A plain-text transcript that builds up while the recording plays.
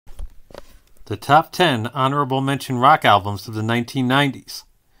The top 10 honorable mention rock albums of the 1990s.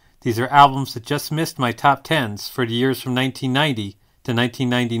 These are albums that just missed my top 10s for the years from 1990 to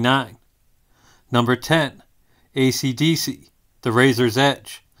 1999. Number 10, AC/DC, The Razor's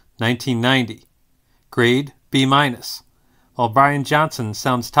Edge, 1990. Grade B-. While Brian Johnson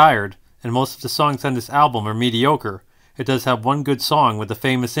sounds tired and most of the songs on this album are mediocre, it does have one good song with a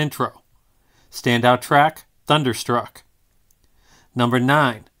famous intro. Standout track, Thunderstruck. Number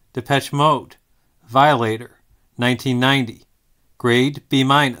 9, Depeche Mode, Violator, 1990. Grade B-.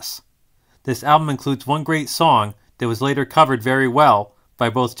 This album includes one great song that was later covered very well by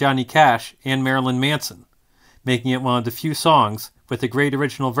both Johnny Cash and Marilyn Manson, making it one of the few songs with a great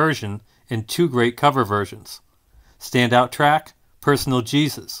original version and two great cover versions. Standout track, Personal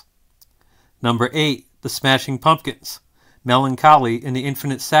Jesus. Number 8, The Smashing Pumpkins, Melancholy in the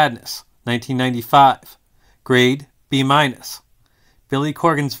Infinite Sadness, 1995. Grade B-. Billy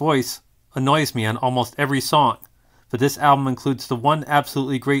Corgan's voice annoys me on almost every song, but this album includes the one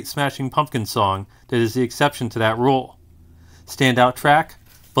absolutely great Smashing Pumpkins song that is the exception to that rule. Standout track,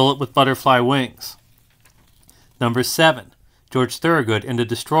 Bullet with Butterfly Wings. Number 7, George Thorogood and the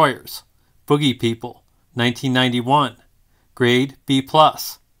Destroyers, Boogie People, 1991. Grade B+.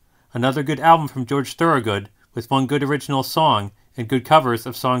 Another good album from George Thorogood with one good original song and good covers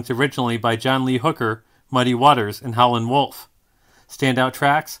of songs originally by John Lee Hooker, Muddy Waters, and Howlin' Wolf. Standout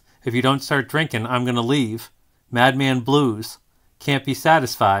tracks, If You Don't Start Drinking, I'm Gonna Leave, Madman Blues, Can't Be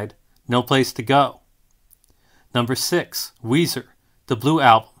Satisfied, No Place to Go. Number 6, Weezer, The Blue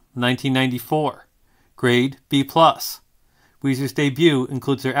Album, 1994. Grade B+. Weezer's debut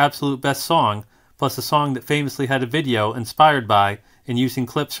includes their absolute best song, plus a song that famously had a video inspired by and using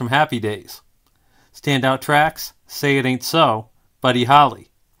clips from Happy Days. Standout tracks, Say It Ain't So, Buddy Holly.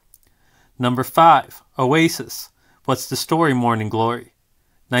 Number 5, Oasis, What's the Story, Morning Glory,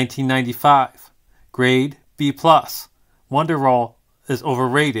 1995. Grade B+. Wonderwall is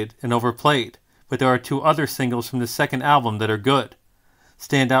overrated and overplayed, but there are two other singles from the second album that are good.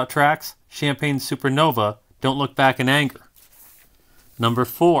 Standout tracks, Champagne Supernova, Don't Look Back in Anger. Number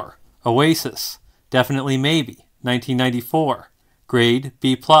 4, Oasis, Definitely Maybe, 1994. Grade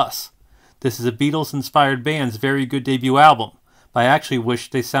B+. This is a Beatles-inspired band's very good debut album, but I actually wish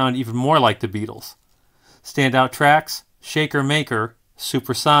they sound even more like the Beatles. Standout tracks, Shaker Maker,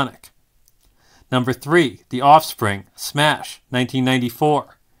 Supersonic. Number 3, The Offspring, Smash,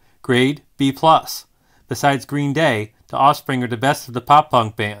 1994. Grade B+. Besides Green Day, The Offspring are the best of the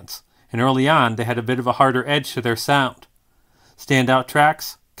pop-punk bands, and early on they had a bit of a harder edge to their sound. Standout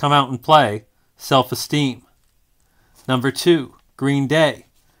tracks, Come Out and Play, Self-Esteem. Number 2, Green Day,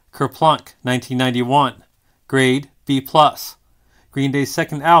 Kerplunk, 1991. Grade B+. Green Day's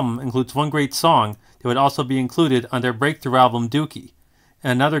second album includes one great song that would also be included on their breakthrough album Dookie,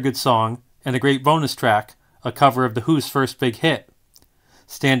 and another good song, and a great bonus track, a cover of The Who's first big hit.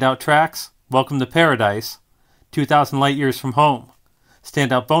 Standout tracks, Welcome to Paradise, 2,000 Light Years from Home.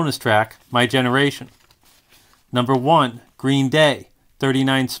 Standout bonus track, My Generation. Number 1, Green Day,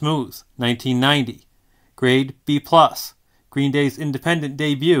 39 Smooth, 1990. Grade B+. Green Day's independent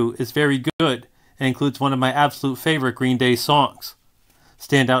debut is very good and includes one of my absolute favorite Green Day songs.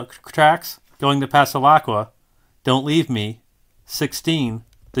 Standout tracks, Going to Pasalacqua, Don't Leave Me, 16,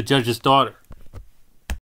 The Judge's Daughter.